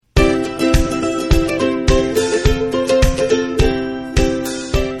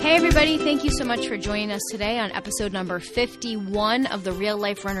much for joining us today on episode number 51 of the Real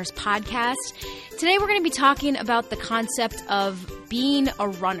Life Runners podcast. Today we're going to be talking about the concept of being a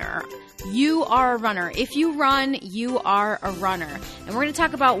runner. You are a runner. If you run, you are a runner. And we're going to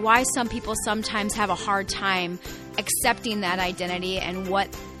talk about why some people sometimes have a hard time accepting that identity and what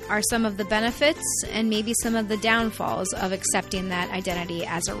are some of the benefits and maybe some of the downfalls of accepting that identity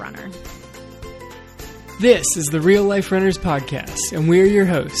as a runner. This is the Real Life Runners podcast, and we're your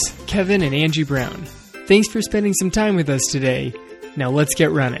hosts, Kevin and Angie Brown. Thanks for spending some time with us today. Now let's get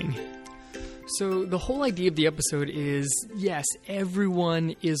running. So the whole idea of the episode is, yes,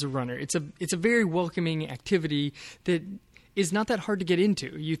 everyone is a runner. It's a very welcoming activity that is not that hard to get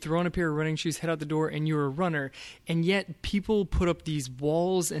into. You throw on a pair of running shoes, head out the door, and you're a runner. And yet people put up these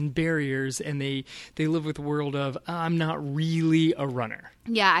walls and barriers, and they live with the world of, I'm not really a runner.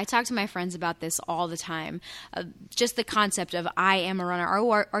 Yeah, I talk to my friends about this all the time. Just the concept of I am a runner.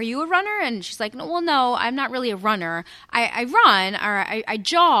 Are you a runner? And she's like, no, I'm not really a runner. I run or I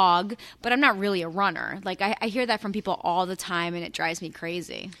jog, but I'm not really a runner. Like I hear that from people all the time, and it drives me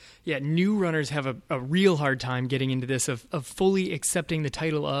crazy. Yeah, new runners have a real hard time getting into this of fully accepting the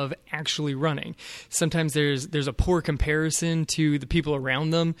title of actually running. Sometimes there's a poor comparison to the people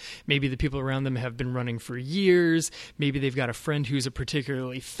around them. Maybe the people around them have been running for years. Maybe they've got a friend who's a particularly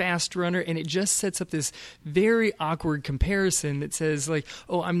fast runner, and it just sets up this very awkward comparison that says like,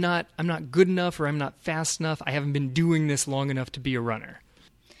 oh, I'm not good enough, or I'm not fast enough. I haven't been doing this long enough to be a runner.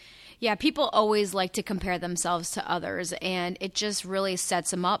 Yeah, people always like to compare themselves to others, and it just really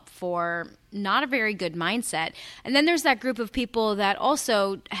sets them up for not a very good mindset. And then there's that group of people that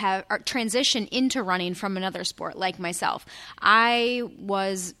also transition into running from another sport, like myself. I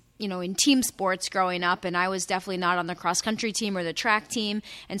was in team sports growing up, and I was definitely not on the cross-country team or the track team,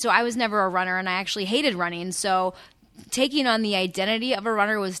 and so I was never a runner, and I actually hated running. So taking on the identity of a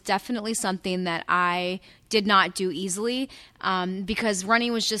runner was definitely something that I did not do easily, because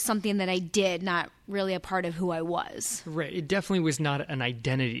running was just something that I did, not really a part of who I was. Right. It definitely was not an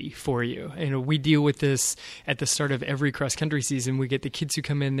identity for you. We deal with this at the start of every cross-country season. We get the kids who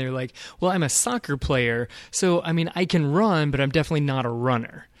come in, they're like, well, I'm a soccer player, so, I can run, but I'm definitely not a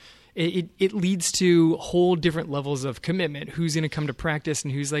runner. It leads to whole different levels of commitment. Who's going to come to practice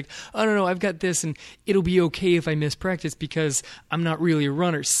and who's like, oh, no, I've got this and it'll be okay if I miss practice because I'm not really a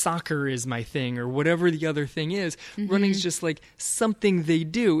runner. Soccer is my thing, or whatever the other thing is. Mm-hmm. Running's just like something they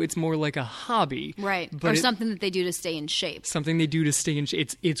do. It's more like a hobby. Right. Or something that they do to stay in shape. Something they do to stay in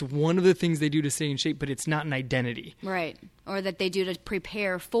shape. It's one of the things they do to stay in shape, but it's not an identity. Right. Or that they do to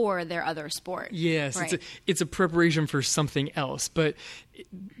prepare for their other sport. Yes, right. It's a preparation for something else. But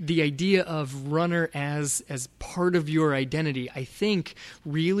the idea of runner as part of your identity, I think,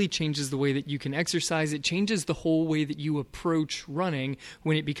 really changes the way that you can exercise. It changes the whole way that you approach running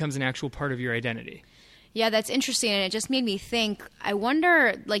when it becomes an actual part of your identity. Yeah, that's interesting. And it just made me think, I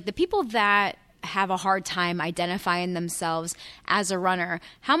wonder, like the people that have a hard time identifying themselves as a runner,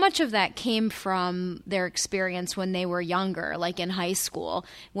 how much of that came from their experience when they were younger, like in high school,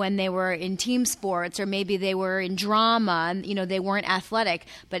 when they were in team sports, or maybe they were in drama and they weren't athletic,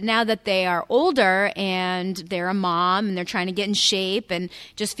 but now that they are older and they're a mom and they're trying to get in shape and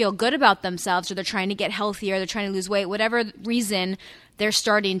just feel good about themselves, or they're trying to get healthier, they're trying to lose weight, whatever reason they're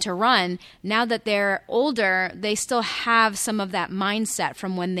starting to run, now that they're older, they still have some of that mindset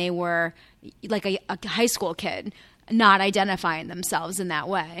from when they were like a high school kid, not identifying themselves in that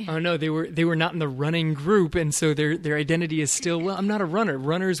way. Oh no, they were not in the running group, and so their identity is still, well, I'm not a runner.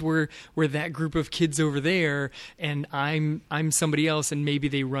 Runners were that group of kids over there, and I'm somebody else, and maybe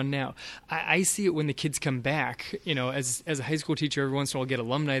they run now. I see it when the kids come back. As a high school teacher, every once in a while I'll get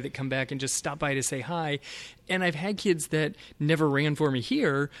alumni that come back and just stop by to say hi. And I've had kids that never ran for me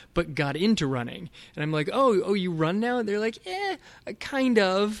here, but got into running. And I'm like, oh, you run now? And they're like, kind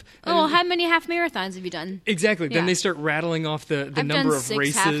of. Oh, how many half marathons have you done? Exactly. Yeah. Then they start rattling off the number of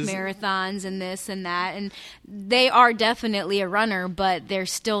races. I've done 6 half marathons and this and that. And they are definitely a runner, but they're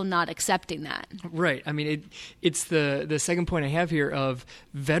still not accepting that. Right. It's the second point I have here of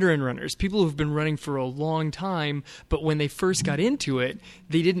veteran runners, people who've been running for a long time, but when they first got into it,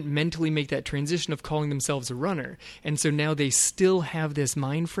 they didn't mentally make that transition of calling themselves a runner. And so now they still have this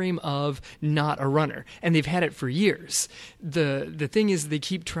mind frame of not a runner. And they've had it for years. The thing is, they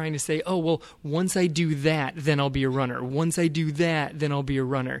keep trying to say, oh, well, once I do that, then I'll be a runner. Once I do that, then I'll be a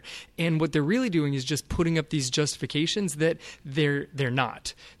runner. And what they're really doing is just putting up these justifications that they're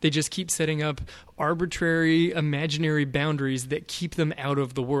not. They just keep setting up arbitrary, imaginary boundaries that keep them out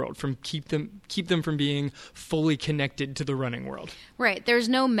of the world, keep them from being fully connected to the running world. Right. There's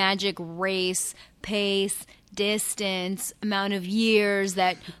no magic race, pace, distance, amount of years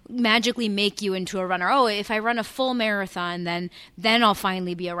that magically make you into a runner. Oh, if I run a full marathon, then I'll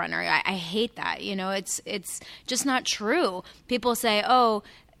finally be a runner. I hate that. It's just not true. People say, oh,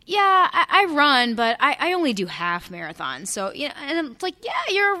 yeah, I run, but I only do half marathons. So, and it's like, yeah,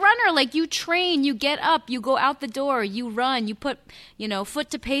 you're a runner. Like, you train, you get up, you go out the door, you run, you put, foot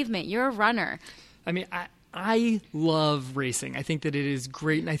to pavement. You're a runner. I mean, I love racing. I think that it is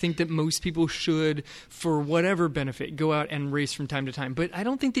great, and I think that most people should, for whatever benefit, go out and race from time to time. But I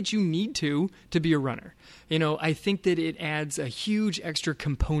don't think that you need to be a runner. I think that it adds a huge extra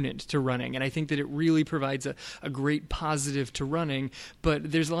component to running, and I think that it really provides a great positive to running.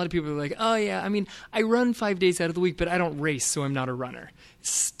 But there's a lot of people who are like, oh yeah, I mean, I run 5 days out of the week, but I don't race, so I'm not a runner. It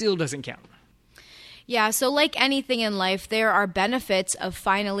still doesn't count. Yeah, so like anything in life, there are benefits of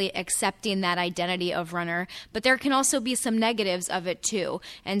finally accepting that identity of runner, but there can also be some negatives of it too.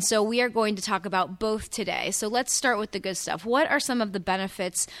 And so we are going to talk about both today. So let's start with the good stuff. What are some of the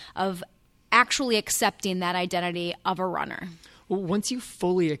benefits of actually accepting that identity of a runner? Once you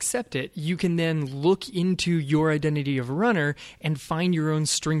fully accept it, you can then look into your identity of a runner and find your own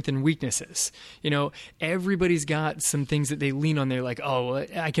strengths and weaknesses. Everybody's got some things that they lean on. They're like, oh,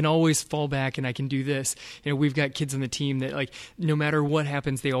 I can always fall back and I can do this. We've got kids on the team that, like, no matter what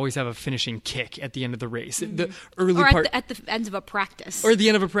happens, they always have a finishing kick at the end of the race. Mm-hmm. The early or part, at the end of a practice. Or at the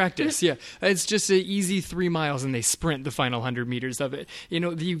end of a practice, yeah. It's just an easy 3 miles and they sprint the final 100 meters of it.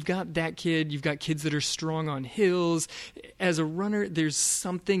 You've got that kid. You've got kids that are strong on hills. As a runner, there's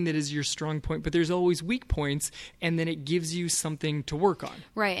something that is your strong point, but there's always weak points, and then it gives you something to work on.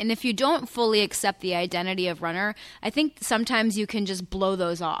 Right, and if you don't fully accept the identity of runner, I think sometimes you can just blow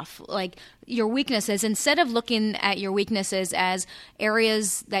those off. Like, your weaknesses, instead of looking at your weaknesses as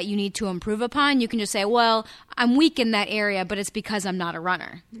areas that you need to improve upon, you can just say, well, I'm weak in that area, but it's because I'm not a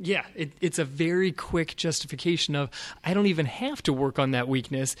runner. Yeah, it's a very quick justification of, I don't even have to work on that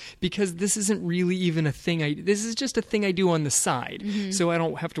weakness because this isn't really even a thing. This is just a thing I do on the side, so I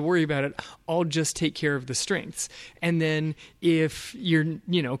don't have to worry about it. I'll just take care of the strengths. And then if you're,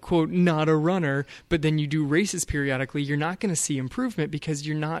 quote, not a runner, but then you do races periodically, you're not going to see improvement because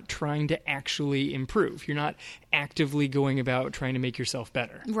you're not trying to actually improve. You're not actively going about trying to make yourself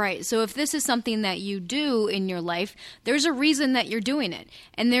better. Right. So if this is something that you do in your life, there's a reason that you're doing it.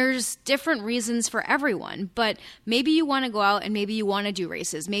 And there's different reasons for everyone. But maybe you want to go out and maybe you want to do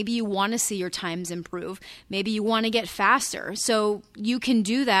races. Maybe you want to see your times improve. Maybe you want to get faster. So you can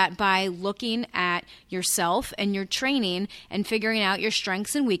do that by looking at yourself and your training and figuring out your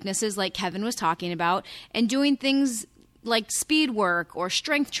strengths and weaknesses like Kevin was talking about, and doing things like speed work or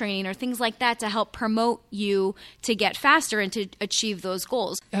strength training or things like that to help promote you to get faster and to achieve those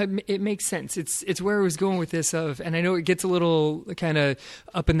goals. It makes sense. It's where I was going with this and I know it gets a little kind of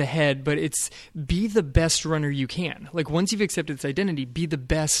up in the head, but it's be the best runner you can. Like, once you've accepted this identity, be the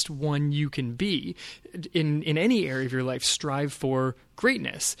best one you can be in any area of your life. Strive for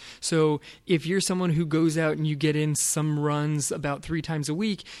greatness. So if you're someone who goes out and you get in some runs about 3 times a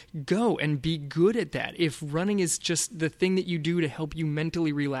week, go and be good at that. If running is just the thing that you do to help you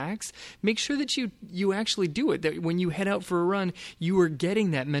mentally relax, make sure that you actually do it. That when you head out for a run, you are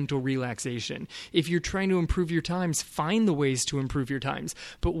getting that mental relaxation. If you're trying to improve your times, find the ways to improve your times.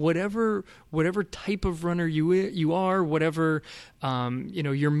 But whatever type of runner you are, whatever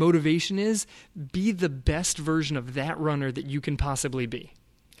your motivation is, be the best version of that runner that you can possibly be.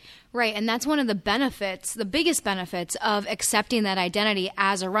 Right, and that's one of the benefits, the biggest benefits of accepting that identity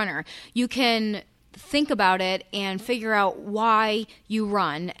as a runner. You can think about it and figure out why you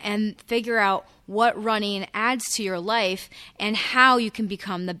run and figure out what running adds to your life and how you can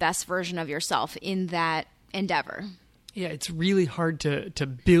become the best version of yourself in that endeavor. Yeah, it's really hard to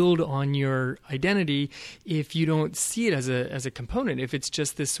build on your identity if you don't see it as a component. If it's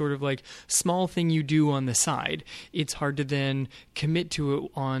just this sort of like small thing you do on the side, it's hard to then commit to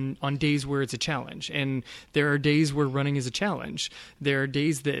it on days where it's a challenge. And there are days where running is a challenge. There are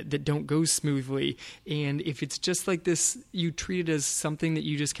days that don't go smoothly. And if it's just like this, you treat it as something that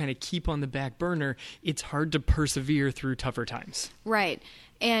you just kind of keep on the back burner, it's hard to persevere through tougher times. Right.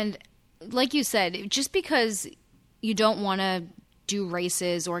 And like you said, just because you don't want to do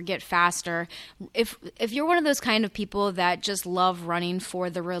races or get faster, if you're one of those kind of people that just love running for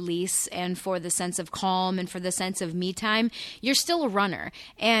the release and for the sense of calm and for the sense of me time, you're still a runner.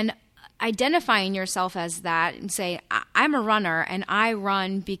 And identifying yourself as that and say, I'm a runner and I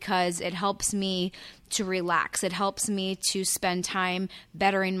run because it helps me to relax. It helps me to spend time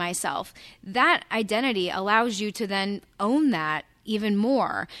bettering myself. That identity allows you to then own that even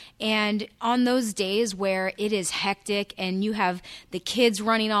more. And on those days where it is hectic and you have the kids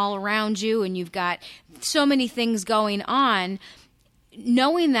running all around you and you've got so many things going on,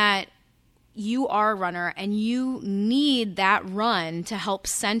 knowing that you are a runner and you need that run to help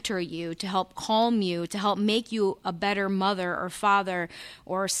center you, to help calm you, to help make you a better mother or father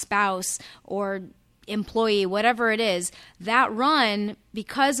or spouse or employee, whatever it is, that run,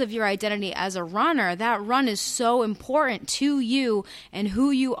 because of your identity as a runner, that run is so important to you and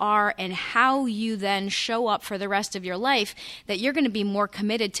who you are and how you then show up for the rest of your life, that you're going to be more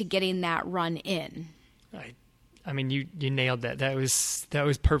committed to getting that run in. I mean, you nailed that. That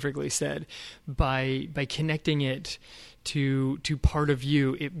was perfectly said. By connecting it to part of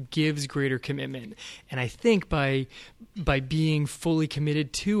you, it gives greater commitment. And I think by being fully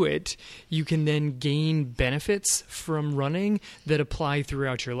committed to it, you can then gain benefits from running that apply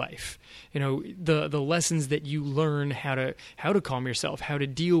throughout your life. You know, the lessons that you learn how to calm yourself, how to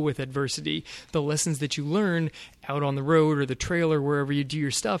deal with adversity, the lessons that you learn out on the road or the trail or wherever you do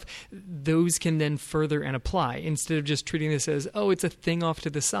your stuff, those can then further and apply instead of just treating this as, oh, it's a thing off to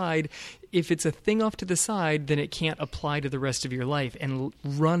the side. If it's a thing off to the side, then it can't apply to the rest of your life. And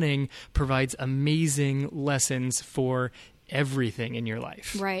running provides amazing lessons for everything in your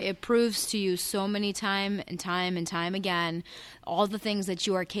life. Right. It proves to you so many time and time again all the things that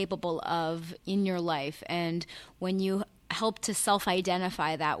you are capable of in your life. And when you help to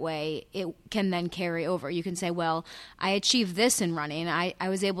self-identify that way, it can then carry over. You can say, well, I achieved this in running. I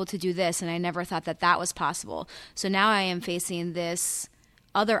was able to do this, and I never thought that was possible. So now I am facing this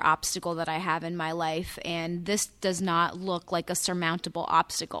other obstacle that I have in my life, and this does not look like a surmountable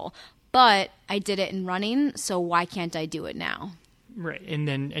obstacle. But I did it in running, so why can't I do it now? Right.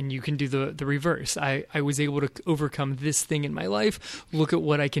 And you can do the reverse. I was able to overcome this thing in my life. Look at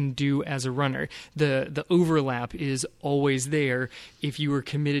what I can do as a runner. The overlap is always there if you are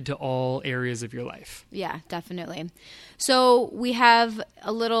committed to all areas of your life. Yeah, definitely. So we have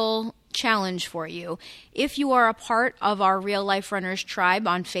a little challenge for you. If you are a part of our Real Life Runners tribe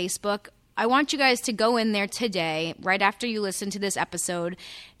on Facebook, I want you guys to go in there today, right after you listen to this episode.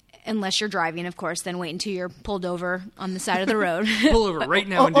 Unless you're driving, of course, then wait until you're pulled over on the side of the road. Pull over right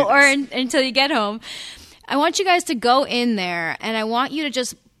now and do this. Until you get home. I want you guys to go in there, and I want you to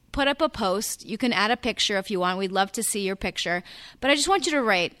just put up a post. You can add a picture if you want. We'd love to see your picture. But I just want you to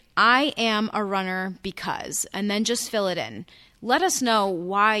write, I am a runner because, and then just fill it in. Let us know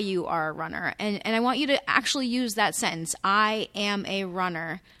why you are a runner. And I want you to actually use that sentence, I am a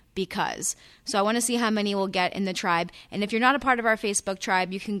runner because. So I want to see how many we'll get in the tribe. And if you're not a part of our Facebook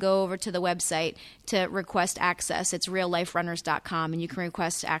tribe, you can go over to the website to request access. It's realliferunners.com, and you can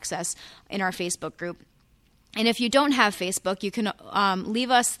request access in our Facebook group. And if you don't have Facebook, you can leave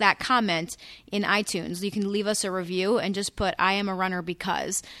us that comment in iTunes. You can leave us a review and just put, I am a runner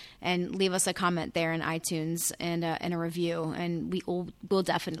because, and leave us a comment there in iTunes and a review. And we'll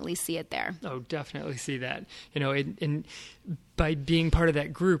definitely see it there. Oh, definitely see that. You know, and by being part of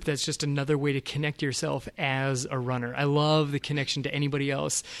that group, that's just another way to connect yourself as a runner. I love the connection to anybody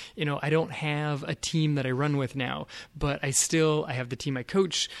else. You know, I don't have a team that I run with now, but I have the team I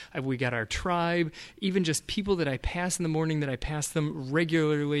coach. We got our tribe, even just people that I pass in the morning that I pass them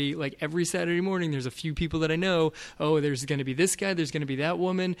regularly, like every Saturday morning. There's a few people that I know. Oh, there's going to be this guy. There's going to be that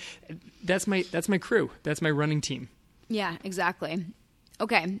woman. That's my crew. That's my running team. Yeah, exactly.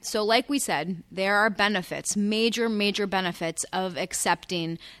 Okay, so like we said, there are benefits, major benefits of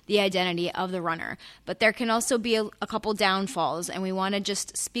accepting the identity of the runner. But there can also be a couple downfalls, and we want to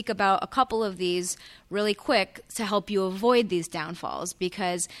just speak about a couple of these really quick to help you avoid these downfalls.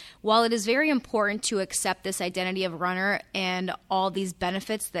 Because while it is very important to accept this identity of runner and all these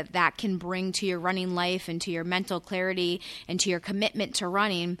benefits that can bring to your running life and to your mental clarity and to your commitment to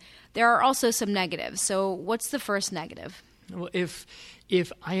running, there are also some negatives. So what's the first negative? Well, if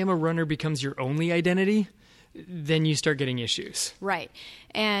I am a runner becomes your only identity, then you start getting issues. Right.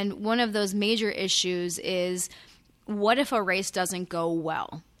 And one of those major issues is, what if a race doesn't go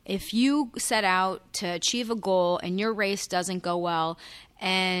well? If you set out to achieve a goal and your race doesn't go well,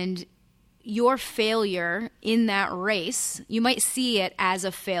 and your failure in that race, you might see it as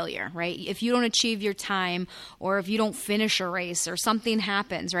a failure, right? If you don't achieve your time, or if you don't finish a race, or something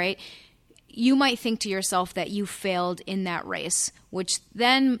happens, right? You might think to yourself that you failed in that race, which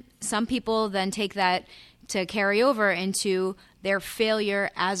then some people then take that to carry over into their failure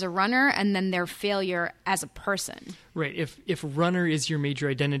as a runner and then their failure as a person. Right. If runner is your major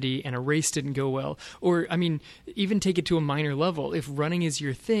identity and a race didn't go well, or I mean, even take it to a minor level, if running is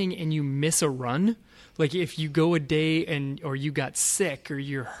your thing and you miss a run, like if you go a day or you got sick or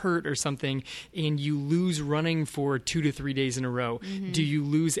you're hurt or something and you lose running for 2 to 3 days in a row, do you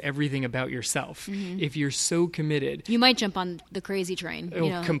lose everything about yourself? If you're so committed, you might jump on the crazy train.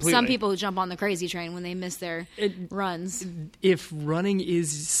 Completely. Some people who jump on the crazy train when they miss their runs. If running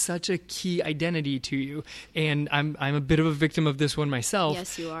is such a key identity to you, and I'm a bit of a victim of this one myself.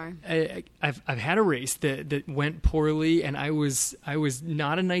 Yes, you are. I've had a race that went poorly, and I was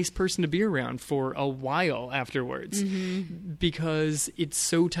not a nice person to be around for a while afterwards, because it's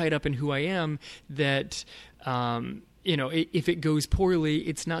so tied up in who I am that if it goes poorly,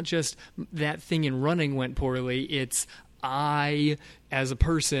 it's not just that thing in running went poorly, it's I as a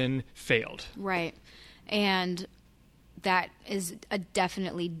person failed. Right. And that is a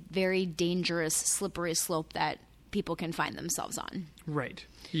definitely very dangerous, slippery slope that people can find themselves on. Right.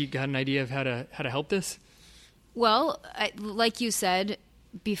 You got an idea of how to help this? Well, like you said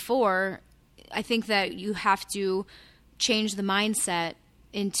before, I think that you have to change the mindset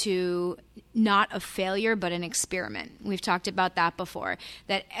into not a failure, but an experiment. We've talked about that before,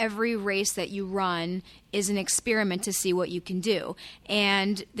 that every race that you run is an experiment to see what you can do.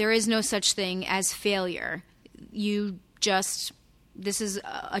 And there is no such thing as failure. This is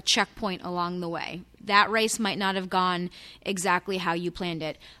a checkpoint along the way. That race might not have gone exactly how you planned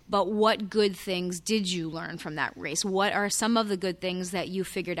it, but what good things did you learn from that race? What are some of the good things that you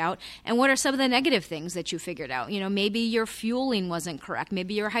figured out, and what are some of the negative things that you figured out? Maybe your fueling wasn't correct.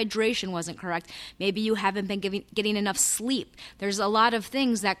 Maybe your hydration wasn't correct. Maybe you haven't been getting enough sleep. There's a lot of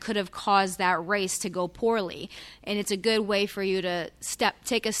things that could have caused that race to go poorly, and it's a good way for you to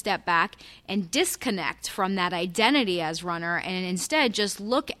take a step back and disconnect from that identity as runner, and instead just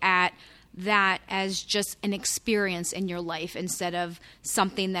look at that as just an experience in your life instead of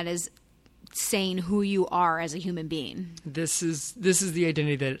something that is saying who you are as a human being. This is the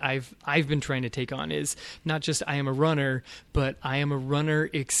identity that I've been trying to take on, is not just I am a runner, but I am a runner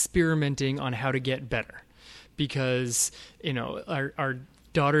experimenting on how to get better. Because, our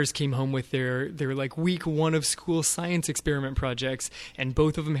daughters came home with their like week 1 of school science experiment projects, and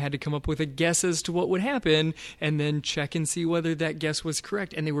both of them had to come up with a guess as to what would happen and then check and see whether that guess was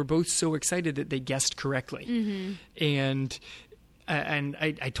correct. And they were both so excited that they guessed correctly. And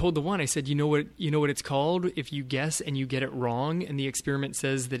I told the one, I said, you know what it's called if you guess and you get it wrong and the experiment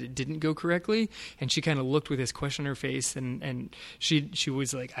says that it didn't go correctly? And she kind of looked with this question on her face, and she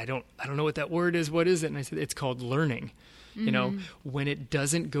was like, I don't know what that word is. What is it? And I said, it's called learning. When it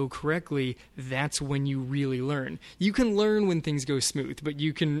doesn't go correctly, that's when you really learn. You can learn when things go smooth, but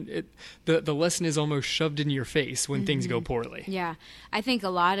the lesson is almost shoved in your face when things go poorly. Yeah. I think a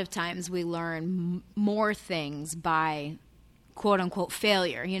lot of times we learn more things by quote unquote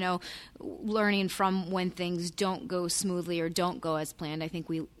failure, learning from when things don't go smoothly or don't go as planned. I think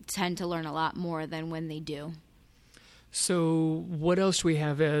we tend to learn a lot more than when they do. So what else do we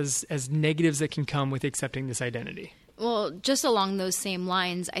have as negatives that can come with accepting this identity? Well, just along those same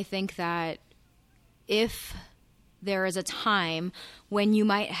lines, I think that if there is a time when you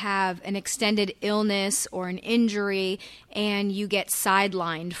might have an extended illness or an injury and you get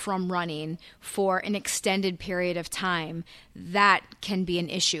sidelined from running for an extended period of time, that can be an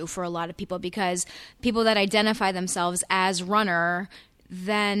issue for a lot of people, because people that identify themselves as runner,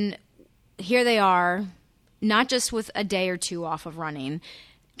 then here they are, not just with a day or two off of running,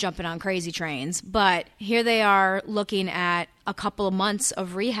 jumping on crazy trains, but here they are looking at a couple of months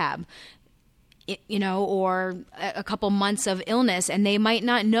of rehab, or a couple months of illness, and they might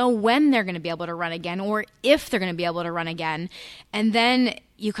not know when they're going to be able to run again or if they're going to be able to run again. And then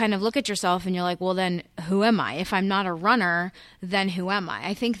you kind of look at yourself and you're like, well, then who am I? If I'm not a runner, then who am I?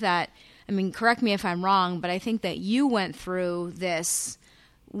 I think that, correct me if I'm wrong, but I think that you went through this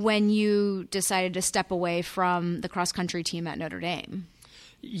when you decided to step away from the cross-country team at Notre Dame.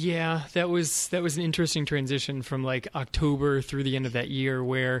 Yeah, that was an interesting transition from like October through the end of that year,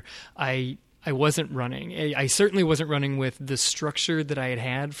 where I wasn't running. I certainly wasn't running with the structure that I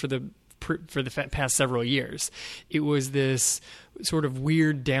had for the past several years. It was this sort of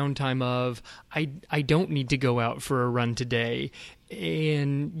weird downtime of I don't need to go out for a run today,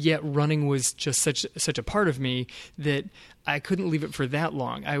 and yet running was just such a part of me that I couldn't leave it for that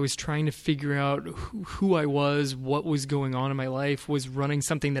long. I was trying to figure out who I was, what was going on in my life. Was running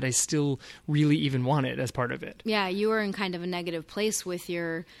something that I still really even wanted as part of it? Yeah, you were in kind of a negative place with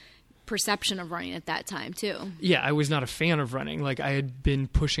your perception of running at that time too. Yeah, I was not a fan of running. Like, I had been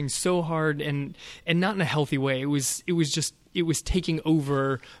pushing so hard and not in a healthy way. It was taking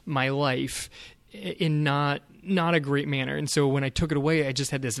over my life in not a great manner. And so when I took it away, I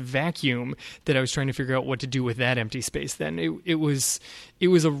just had this vacuum that I was trying to figure out what to do with that empty space. Then it was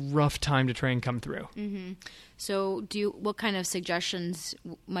a rough time to try and come through. Mm-hmm. So what kind of suggestions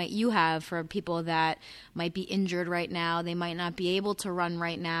might you have for people that might be injured right now? They might not be able to run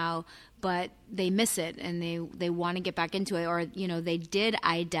right now, but they miss it and they want to get back into it, or, they did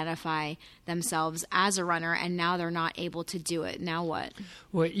identify themselves as a runner and now they're not able to do it. Now what?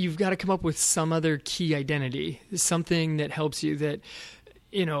 Well, you've got to come up with some other key identity, something that helps you that,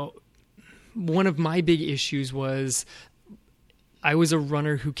 one of my big issues was I was a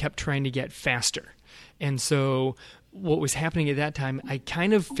runner who kept trying to get faster. And so what was happening at that time, I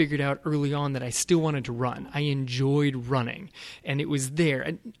kind of figured out early on that I still wanted to run. I enjoyed running, and it was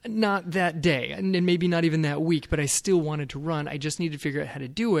there. Not that day, and maybe not even that week, but I still wanted to run. I just needed to figure out how to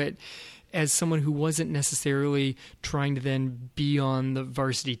do it as someone who wasn't necessarily trying to then be on the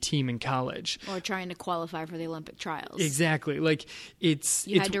varsity team in college. Or trying to qualify for the Olympic trials. Exactly. Like, You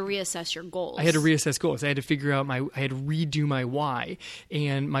had to reassess your goals. I had to reassess goals. I had to figure out I had to redo my why.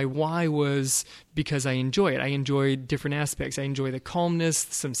 And my why was because I enjoy it. I enjoy different aspects. I enjoy the calmness,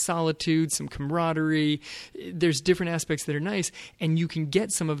 some solitude, some camaraderie. There's different aspects that are nice, and you can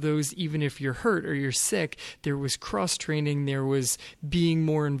get some of those even if you're hurt or you're sick. There was cross-training. There was being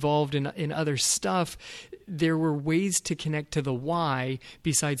more involved in other stuff. There were ways to connect to the why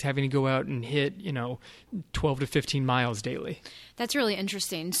besides having to go out and hit, 12 to 15 miles daily. That's really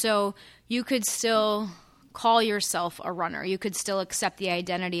interesting. So you could still call yourself a runner. You could still accept the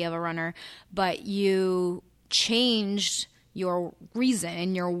identity of a runner, but you changed your reason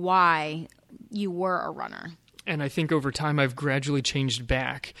and your why you were a runner. And I think over time I've gradually changed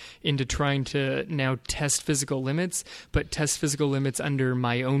back into trying to now test physical limits, but test physical limits under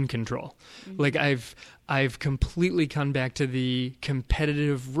my own control. Mm-hmm. Like I've completely come back to the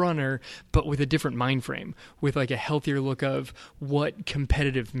competitive runner, but with a different mind frame, with like a healthier look of what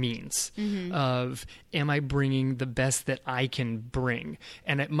competitive means. Mm-hmm. Of, am I bringing the best that I can bring?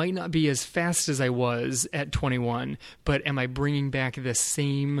 And it might not be as fast as I was at 21, but am I bringing back the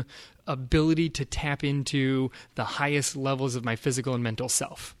same ability to tap into the highest levels of my physical and mental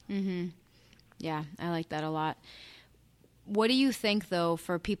self? Mm-hmm. Yeah, I like that a lot. What do you think, though,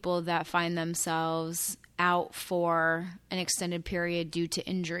 for people that find themselves out for an extended period due to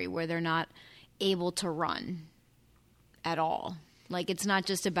injury where they're not able to run at all? Like, it's not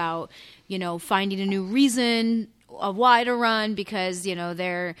just about, finding a new reason of why to run because,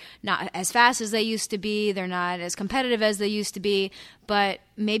 they're not as fast as they used to be. They're not as competitive as they used to be. But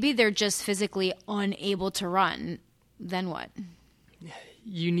maybe they're just physically unable to run. Then what?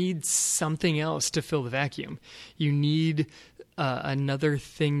 You need something else to fill the vacuum. You need another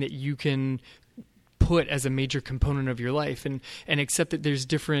thing that you can put as a major component of your life, and accept that there's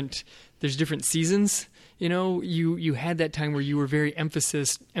different seasons. You had that time where you were very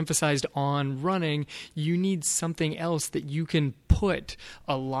emphasized on running. You need something else that you can put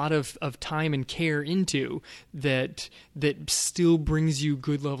a lot of time and care into that still brings you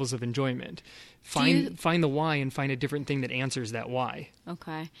good levels of enjoyment. Find the why and find a different thing that answers that why.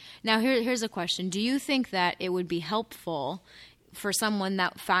 Okay. Now here's a question. Do you think that it would be helpful for someone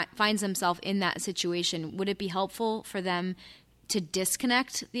that finds themselves in that situation? Would it be helpful for them to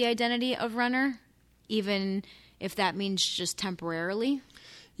disconnect the identity of runner, even if that means just temporarily?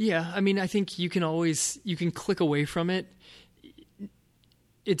 Yeah. I mean, I think you can click away from it.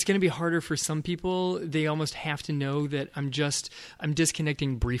 It's going to be harder for some people. They almost have to know that I'm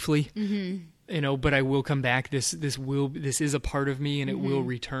disconnecting briefly. Mm-hmm. But I will come back. This is a part of me, and it will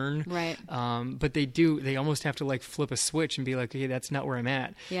return. Right. But they almost have to like flip a switch and be like, okay, that's not where I'm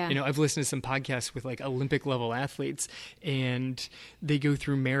at. Yeah. I've listened to some podcasts with like Olympic level athletes, and they go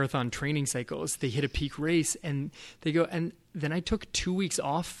through marathon training cycles. They hit a peak race, and they go, and then I took 2 weeks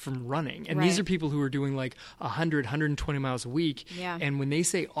off from running. And These are people who are doing like 100, 120 miles a week. Yeah. And when they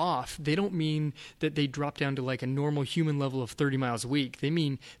say off, they don't mean that they drop down to like a normal human level of 30 miles a week. They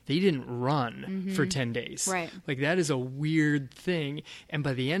mean they didn't run for 10 days. Right. Like that is a weird thing. And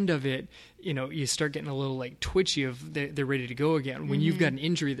by the end of it, you start getting a little like twitchy of they're ready to go again. When you've got an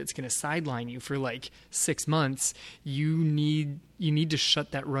injury that's going to sideline you for like 6 months, you need to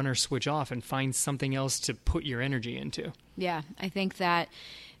shut that runner switch off and find something else to put your energy into. Yeah, I think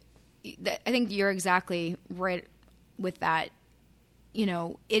you're exactly right with that.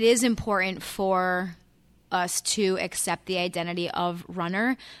 It is important for us to accept the identity of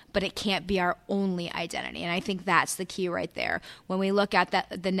runner, but it can't be our only identity. And I think that's the key right there. When we look at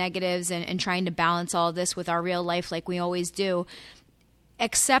the negatives and trying to balance all of this with our real life like we always do,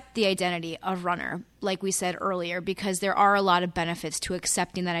 accept the identity of runner, like we said earlier, because there are a lot of benefits to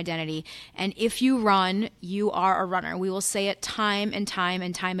accepting that identity. And if you run, you are a runner. We will say it time and time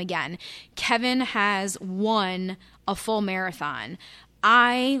and time again. Kevin has won a full marathon.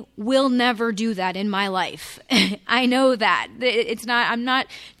 I will never do that in my life. I know that. I'm not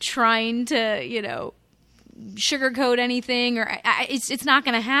trying to, sugarcoat anything, or it's not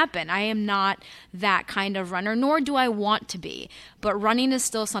going to happen. I am not that kind of runner, nor do I want to be. But running is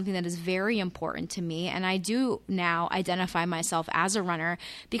still something that is very important to me, and I do now identify myself as a runner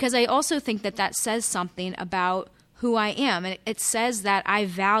because I also think that says something about who I am. And it says that I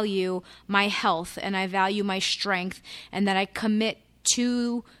value my health and I value my strength and that I commit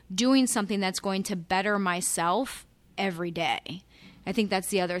to doing something that's going to better myself every day. I think that's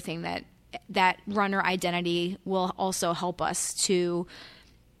the other thing that runner identity will also help us to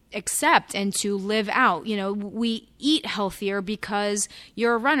accept and to live out. We eat healthier because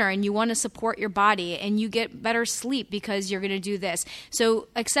you're a runner and you want to support your body, and you get better sleep because you're going to do this. So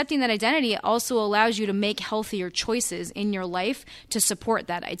accepting that identity also allows you to make healthier choices in your life to support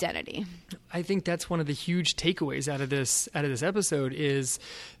that identity. I think that's one of the huge takeaways out of this episode is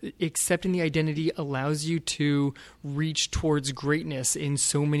accepting the identity allows you to reach towards greatness in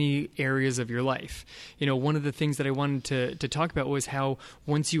so many areas of your life. One of the things that I wanted to talk about was how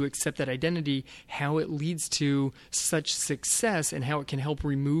once you accept that identity, how it leads to such success and how it can help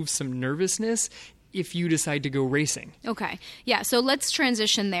remove some nervousness if you decide to go racing. Okay. Yeah. So let's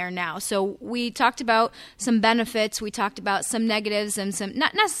transition there now. So we talked about some benefits. We talked about some negatives and some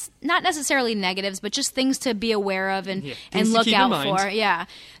not necessarily negatives, but just things to be aware of and look out for. Yeah.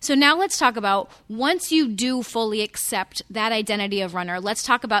 So now let's talk about once you do fully accept that identity of runner, let's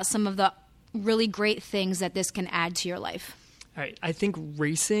talk about some of the really great things that this can add to your life. All right. I think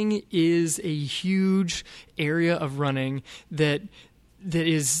racing is a huge area of running that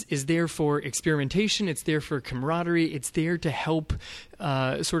is there for experimentation. It's there for camaraderie. It's there to help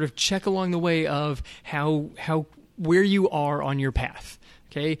sort of check along the way of how where you are on your path.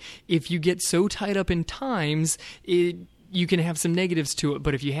 Okay, if you get so tied up in times, you can have some negatives to it.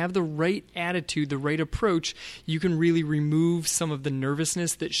 But if you have the right attitude, the right approach, you can really remove some of the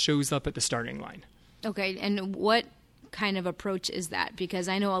nervousness that shows up at the starting line. Okay, and what kind of approach is that? Because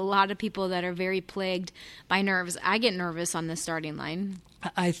I know a lot of people that are very plagued by nerves. I get nervous on the starting line.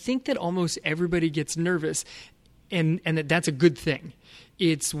 I think that almost everybody gets nervous, and that's a good thing.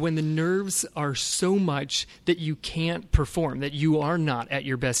 It's when the nerves are so much that you can't perform, that you are not at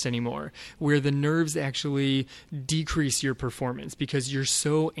your best anymore, where the nerves actually decrease your performance because you're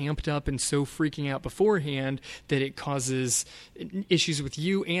so amped up and so freaking out beforehand that it causes issues with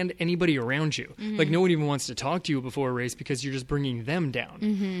you and anybody around you. Mm-hmm. Like no one even wants to talk to you before a race because you're just bringing them down.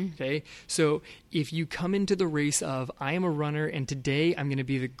 Mm-hmm. Okay? So if you come into the race of, I am a runner and today I'm going to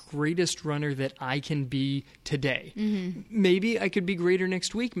be the greatest runner that I can be today. Mm-hmm. Maybe I could be greater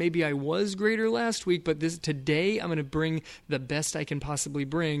next week. Maybe I was greater last week, but today I'm going to bring the best I can possibly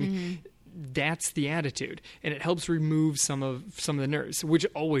bring. Mm-hmm. That's the attitude, and it helps remove some of the nerves, which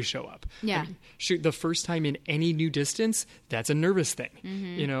always show up. Yeah. Shoot, the first time in any new distance, that's a nervous thing.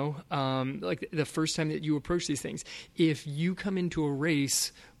 Mm-hmm. Like the first time that you approach these things. If you come into a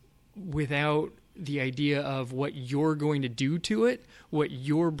race without the idea of what you're going to do to it, what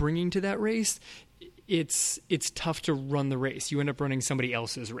you're bringing to that race, it's tough to run the race. You end up running somebody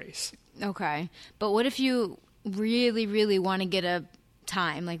else's race. Okay. But what if you really, really want to get a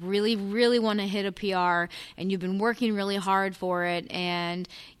time, like really, really want to hit a PR, and you've been working really hard for it, and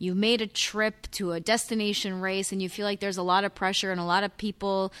you made a trip to a destination race, and you feel like there's a lot of pressure and a lot of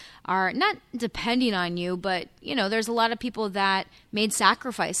people are not depending on you, but, there's a lot of people that made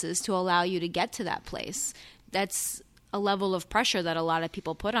sacrifices to allow you to get to that place. That's a level of pressure that a lot of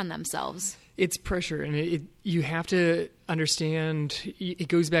people put on themselves. It's pressure, and you have to understand, it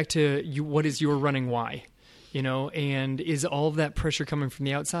goes back to what is your running why? And is all of that pressure coming from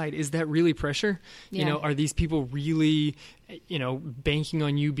the outside? Is that really pressure? Yeah. Are these people really, banking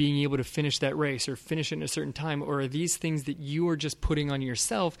on you being able to finish that race or finish it in a certain time? Or are these things that you are just putting on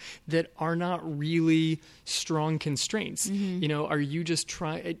yourself that are not really strong constraints? Mm-hmm. Are you just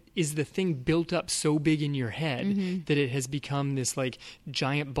is the thing built up so big in your head mm-hmm. that it has become this like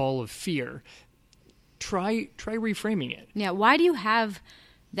giant ball of fear? Try reframing it. Yeah. Why do you have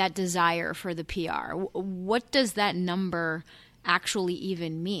that desire for the PR? What does that number actually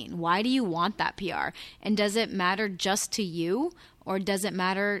even mean? Why do you want that PR? And does it matter just to you, or does it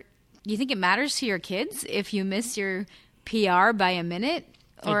matter you think it matters to your kids if you miss your PR by a minute?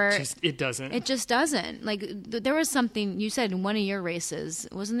 Or it doesn't. It just doesn't. Like, there was something you said in one of your races.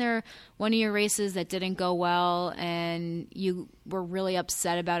 Wasn't there one of your races that didn't go well and you were really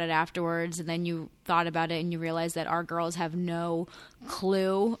upset about it afterwards, and then you thought about it and you realized that our girls have no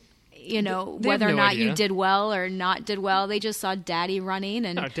clue, you know, whether or not you did well or not did well. They just saw Daddy running,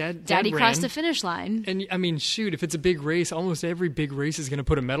 and Daddy crossed the finish line. And I mean, shoot, if it's a big race, almost every big race is going to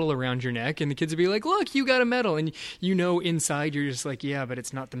put a medal around your neck, and the kids will be like, look, you got a medal. And you know inside you're just like, yeah, but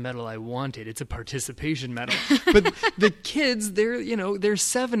it's not the medal I wanted. It's a participation medal. But the kids, they're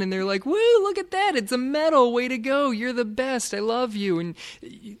 7 and they're like, woo, look at that. It's a medal. Way to go. You're the best. I love you. And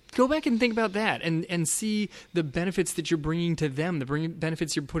go back and think about that and see the benefits that you're bringing to them, the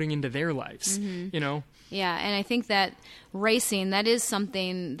benefits you're putting into their lives, you know? Yeah, and I think that racing, that is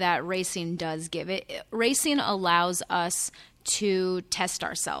something that racing does give. Racing allows us to test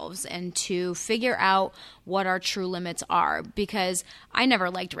ourselves and to figure out what our true limits are, because I never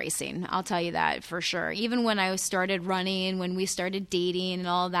liked racing. I'll tell you that for sure. Even when I started running, when we started dating and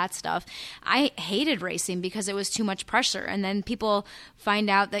all that stuff, I hated racing because it was too much pressure. And then people find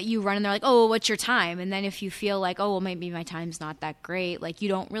out that you run and they're like, oh, well, what's your time? And then if you feel like, oh, well, maybe my time's not that great, like you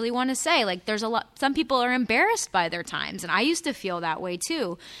don't really want to say, like there's some people are embarrassed by their times. And I used to feel that way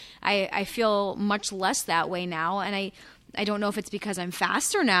too. I feel much less that way now. And I don't know if it's because I'm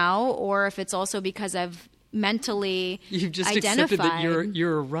faster now or if it's also because I've mentally You've just identified. accepted that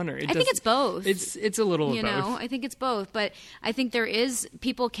you're a runner. I think it's both. It's a little of both. I think it's both. But I think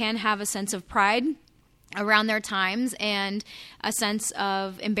people can have a sense of pride around their times and a sense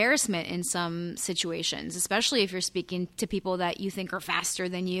of embarrassment in some situations, especially if you're speaking to people that you think are faster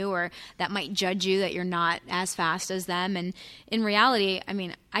than you or that might judge you that you're not as fast as them. And in reality, I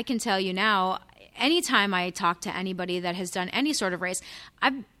mean, I can tell you now, anytime I talk to anybody that has done any sort of race,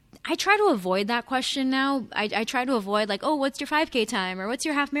 I try to avoid that question now. I try to avoid like, oh, what's your 5K time or what's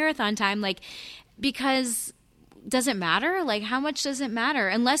your half marathon time? Like, because does it matter? Like, how much does it matter?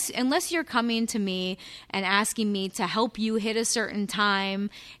 Unless you're coming to me and asking me to help you hit a certain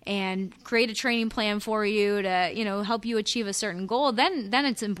time and create a training plan for you to, help you achieve a certain goal, then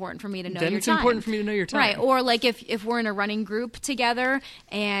it's important for me to know your time. Then it's important for me to know your time. Right. Or like if we're in a running group together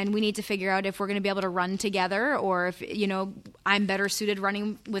and we need to figure out if we're going to be able to run together or if, I'm better suited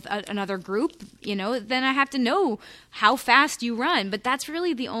running with another group, then I have to know how fast you run. But that's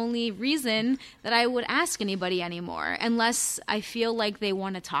really the only reason that I would ask anybody anymore, unless I feel like they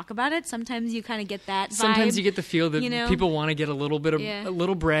want to talk about it. Sometimes you kind of get that vibe. Sometimes you get the feel that people want to get a little bit of a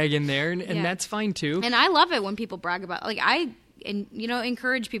little brag in there, and that's fine too. And I love it when people brag about, like,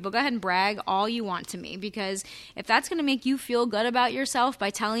 encourage people, go ahead and brag all you want to me, because if that's going to make you feel good about yourself by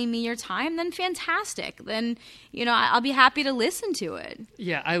telling me your time, then fantastic. Then, I'll be happy to listen to it.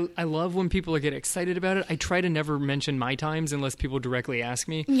 Yeah, I love when people get excited about it. I try to never mention my times unless people directly ask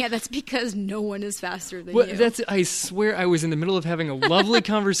me. Yeah, that's because no one is faster than you. I swear I was in the middle of having a lovely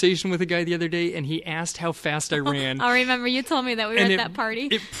conversation with a guy the other day, and he asked how fast I ran. I remember you told me that we were at that party.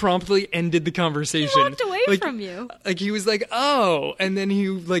 It promptly ended the conversation. He walked away from you. Like, he was like, oh, and then he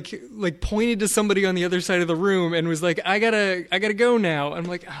like pointed to somebody on the other side of the room and was like, I gotta go now. I'm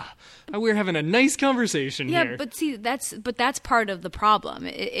like, we're having a nice conversation here. Yeah, but see, that's part of the problem.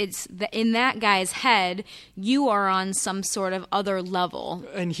 It's in that guy's head, you are on some sort of other level,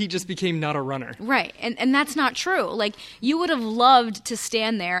 and he just became not a runner. Right, and that's not true. Like, you would have loved to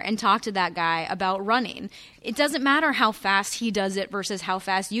stand there and talk to that guy about running. It doesn't matter how fast he does it versus how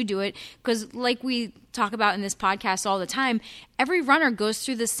fast you do it, because like we talk about in this podcast all the time, every runner goes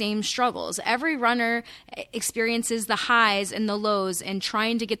through the same struggles. Every runner experiences the highs and the lows and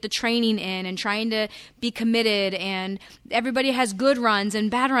trying to get the training in and trying to be committed, and everybody has good runs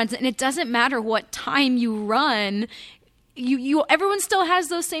and bad runs, and it doesn't matter what time you run, everyone still has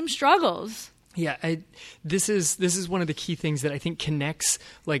those same struggles. Yeah, this is one of the key things that I think connects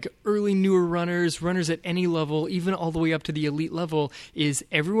like early newer runners at any level, even all the way up to the elite level, is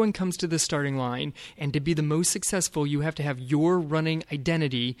everyone comes to the starting line, and to be the most successful, you have to have your running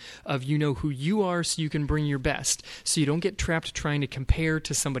identity of who you are, so you can bring your best. So you don't get trapped trying to compare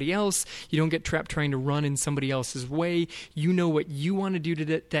to somebody else. You don't get trapped trying to run in somebody else's way. You know what you want to do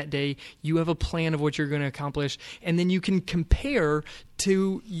that day. You have a plan of what you're going to accomplish, and then you can compare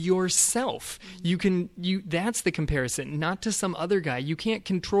to yourself. That's the comparison, not to some other guy. You can't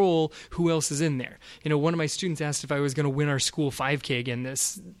control who else is in there. One of my students asked if I was going to win our school 5K again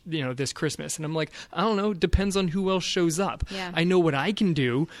this Christmas, and I'm like, I don't know, depends on who else shows up. Yeah. I know what I can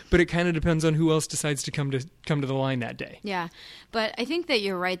do, but it kind of depends on who else decides to come to the line that day. Yeah. But I think that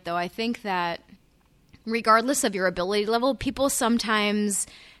you're right, though. I think that regardless of your ability level, people sometimes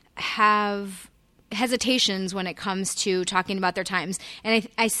have hesitations when it comes to talking about their times. And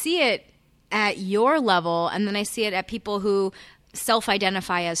I see it at your level, and then I see it at people who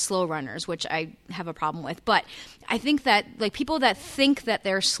self-identify as slow runners, which I have a problem with. But I think that like people that think that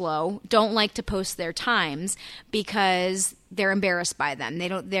they're slow don't like to post their times because they're embarrassed by them.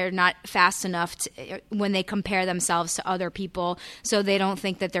 They're not fast enough when they compare themselves to other people, so they don't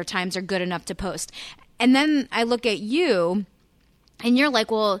think that their times are good enough to post. And then I look at you and you're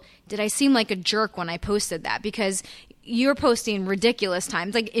like, well, did I seem like a jerk when I posted that? Because you're posting ridiculous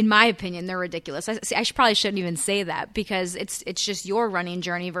times. Like, in my opinion, they're ridiculous. I probably shouldn't even say that because it's just your running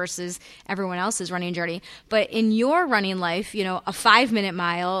journey versus everyone else's running journey. But in your running life, you know, a 5-minute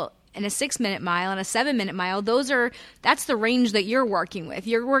mile and a 6-minute mile and a 7-minute mile, that's the range that you're working with.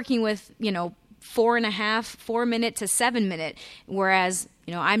 You're working with, you know, 4 minute to 7 minute, whereas,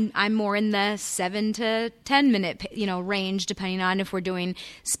 you know, I'm more in the 7 to 10 minute, you know, range, depending on if we're doing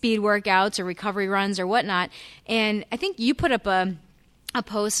speed workouts or recovery runs or whatnot. And I think you put up a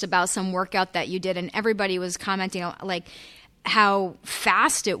post about some workout that you did, and everybody was commenting like how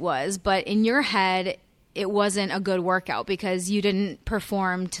fast it was, but in your head, it wasn't a good workout because you didn't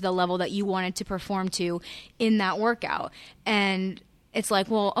perform to the level that you wanted to perform to in that workout. And it's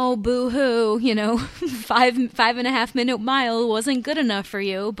like, well, oh, boo-hoo, you know, 5.5 minute mile wasn't good enough for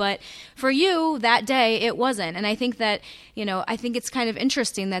you. But for you, that day, it wasn't. And I think that, you know, I think it's kind of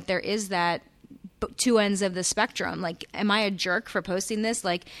interesting that there is that two ends of the spectrum. Like, am I a jerk for posting this?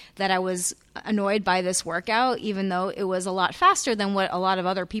 Like, that I was annoyed by this workout, even though it was a lot faster than what a lot of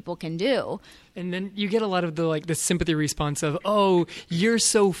other people can do. And then you get a lot of the sympathy response of, oh, you're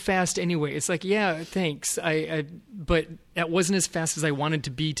so fast anyway. It's like, yeah, thanks. But that wasn't as fast as I wanted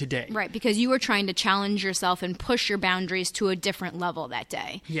to be today. Right, because you were trying to challenge yourself and push your boundaries to a different level that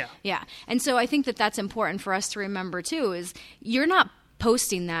day. Yeah. Yeah. And so I think that that's important for us to remember too, is you're not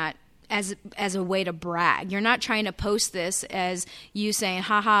posting that as a way to brag. You're not trying to post this as you saying,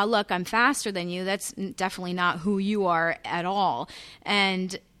 haha, look, I'm faster than you. That's definitely not who you are at all.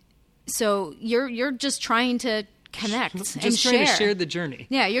 And so you're just trying to connect and share. Just trying to share the journey.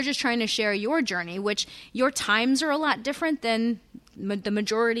 Yeah, you're just trying to share your journey, which your times are a lot different than the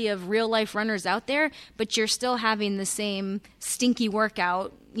majority of real life runners out there, but you're still having the same stinky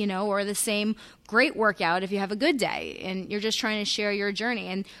workout, you know, or the same great workout if you have a good day, and you're just trying to share your journey.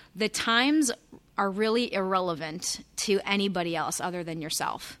 And the times are really irrelevant to anybody else other than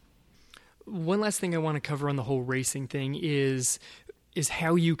yourself. One last thing I want to cover on the whole racing thing is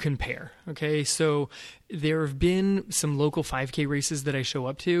how you compare. Okay, so there have been some local 5K races that I show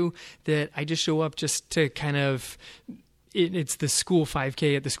up to that I just show up just to kind of, it's the school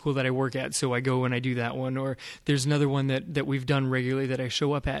 5K at the school that I work at, so I go and I do that one. Or there's another one that we've done regularly that I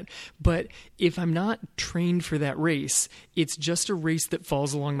show up at. But if I'm not trained for that race, it's just a race that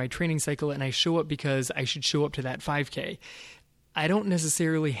falls along my training cycle, and I show up because I should show up to that 5K. I don't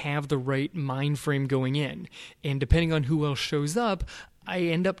necessarily have the right mind frame going in. And depending on who else shows up, I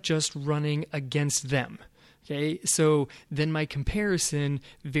end up just running against them. Okay, so then my comparison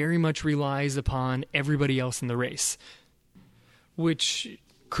very much relies upon everybody else in the race, which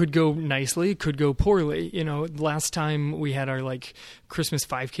could go nicely, could go poorly. You know, last time we had our Christmas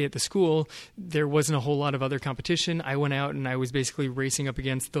 5K at the school, there wasn't a whole lot of other competition. I went out and I was basically racing up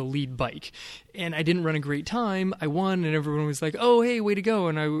against the lead bike, and I didn't run a great time. I won, and everyone was like, oh, hey, way to go.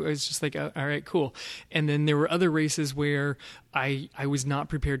 And I was just like, all right, cool. And then there were other races where I was not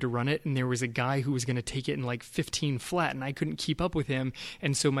prepared to run it, and there was a guy who was going to take it in 15 flat, and I couldn't keep up with him.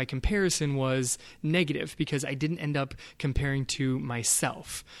 And so my comparison was negative because I didn't end up comparing to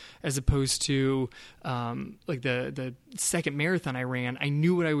myself, as opposed to the second marathon I ran. I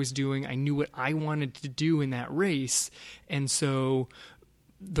knew what I was doing. I knew what I wanted to do in that race. And so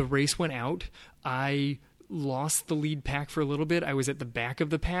the race went out. I lost the lead pack for a little bit. I was at the back of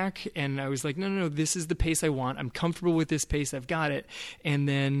the pack, and I was like, no, this is the pace I want. I'm comfortable with this pace. I've got it. And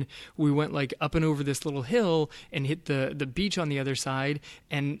then we went up and over this little hill and hit the beach on the other side.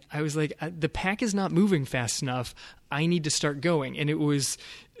 And I was like, the pack is not moving fast enough. I need to start going. And it was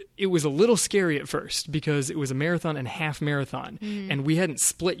a little scary at first because it was a marathon and half marathon, and we hadn't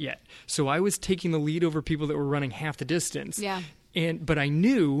split yet. So I was taking the lead over people that were running half the distance. Yeah. But I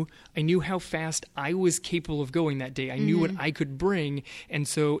knew how fast I was capable of going that day. I knew what I could bring, and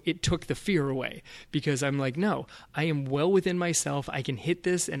so it took the fear away because I'm like, no, I am well within myself. I can hit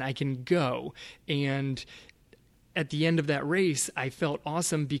this and I can go. And at the end of that race, I felt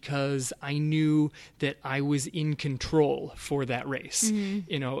awesome because I knew that I was in control for that race.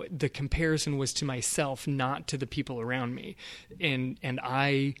 You know, the comparison was to myself, not to the people around me. And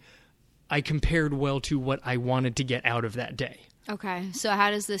I compared well to what I wanted to get out of that day. Okay. So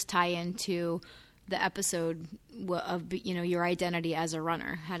how does this tie into the episode of, your identity as a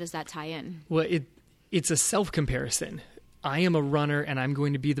runner? How does that tie in? Well, it's a self-comparison. I am a runner, and I'm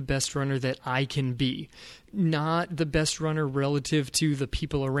going to be the best runner that I can be, not the best runner relative to the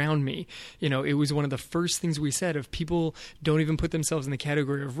people around me. It was one of the first things we said of people don't even put themselves in the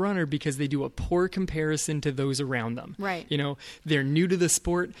category of runner because they do a poor comparison to those around them. Right. They're new to the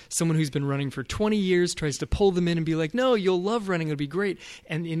sport. Someone who's been running for 20 years tries to pull them in and be like, no, you'll love running. It'll be great.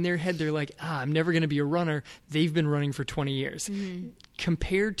 And in their head, they're like, I'm never going to be a runner. They've been running for 20 years. Mm-hmm.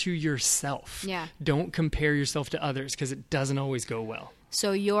 Compare to yourself. Yeah. Don't compare yourself to others because it doesn't always go well.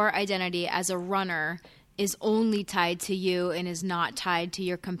 So your identity as a runner is only tied to you and is not tied to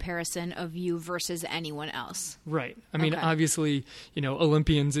your comparison of you versus anyone else. Right. I mean, obviously,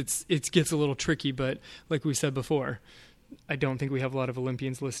 Olympians, it gets a little tricky, but like we said before, I don't think we have a lot of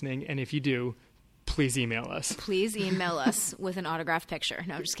Olympians listening. And if you do, please email us. Please email us with an autographed picture.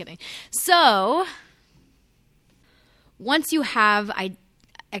 No, I'm just kidding. So once you have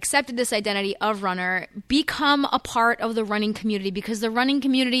accepted this identity of runner, become a part of the running community because the running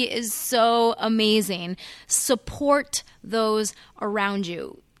community is so amazing. Support those around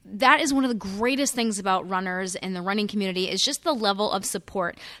you. That is one of the greatest things about runners and the running community is just the level of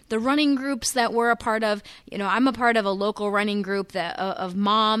support. The running groups that we're a part of, I'm a part of a local running group of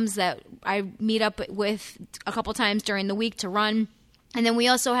moms that I meet up with a couple times during the week to run. And then we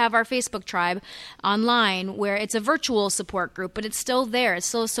also have our Facebook tribe online where it's a virtual support group, but it's still there. It's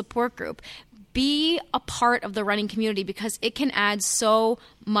still a support group. Be a part of the running community because it can add so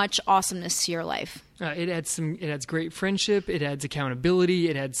much awesomeness to your life. It adds great friendship. It adds accountability.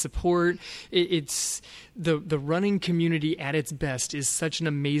 It adds support. It's the running community at its best is such an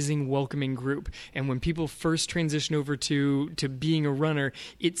amazing, welcoming group. And when people first transition over to being a runner,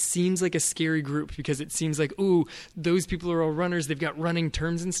 it seems like a scary group because it seems like, ooh, those people are all runners. They've got running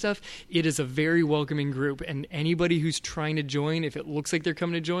terms and stuff. It is a very welcoming group. And anybody who's trying to join, if it looks like they're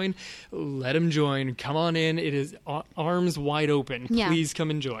coming to join, let them join. Come on in. It is arms wide open. Yeah. Please come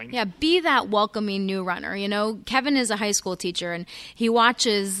and join. Yeah, be that welcoming new runner. Kevin is a high school teacher, and he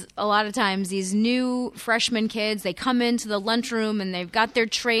watches a lot of times these new freshman kids. They come into the lunchroom, and they've got their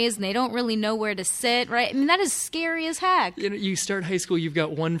trays, and they don't really know where to sit, right? I mean, that is scary as heck. You start high school, you've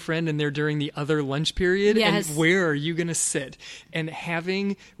got one friend, and they're during the other lunch period, yes. And where are you going to sit? And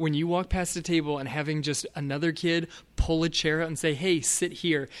when you walk past a table and having just another kid pull a chair out and say, hey, sit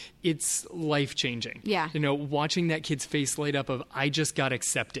here, it's life-changing. Yeah. Watching that kid's face light up of, I just got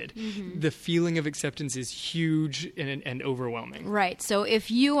accepted. Mm-hmm. The feeling of acceptance is huge and overwhelming. Right. So if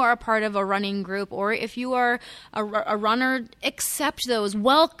you are a part of a running group or if you are a runner, accept those.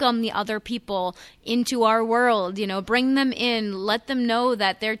 Welcome the other people into our world. Bring them in. Let them know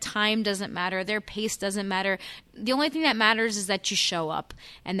that their time doesn't matter. Their pace doesn't matter. The only thing that matters is that you show up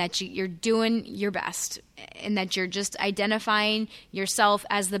and that you're doing your best and that you're just identifying yourself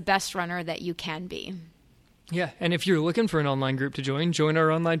as the best runner that you can be. Yeah, and if you're looking for an online group to join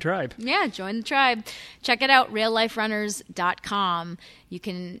our online tribe. Yeah, join the tribe. Check it out, realliferunners.com. You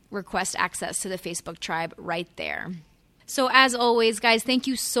can request access to the Facebook tribe right there. So as always, guys, thank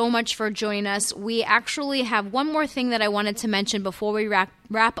you so much for joining us. We actually have one more thing that I wanted to mention before we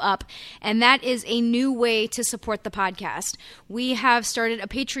wrap up, and that is a new way to support the podcast. We have started a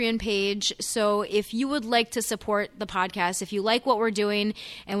Patreon page, so if you would like to support the podcast, if you like what we're doing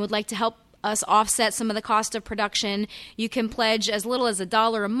and would like to help us offset some of the cost of production, you can pledge as little as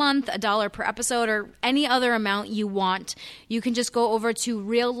 $1 a month, $1 per episode, or any other amount you want. You can just go over to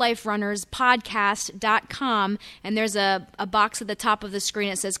realliferunnerspodcast.com, and there's a box at the top of the screen.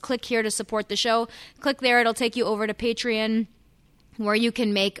 It says, click here to support the show. Click there. It'll take you over to Patreon, where you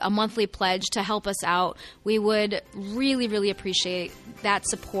can make a monthly pledge to help us out. We would really, really appreciate that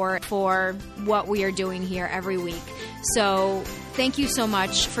support for what we are doing here every week. So thank you so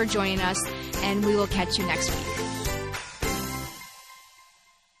much for joining us, and we will catch you next week.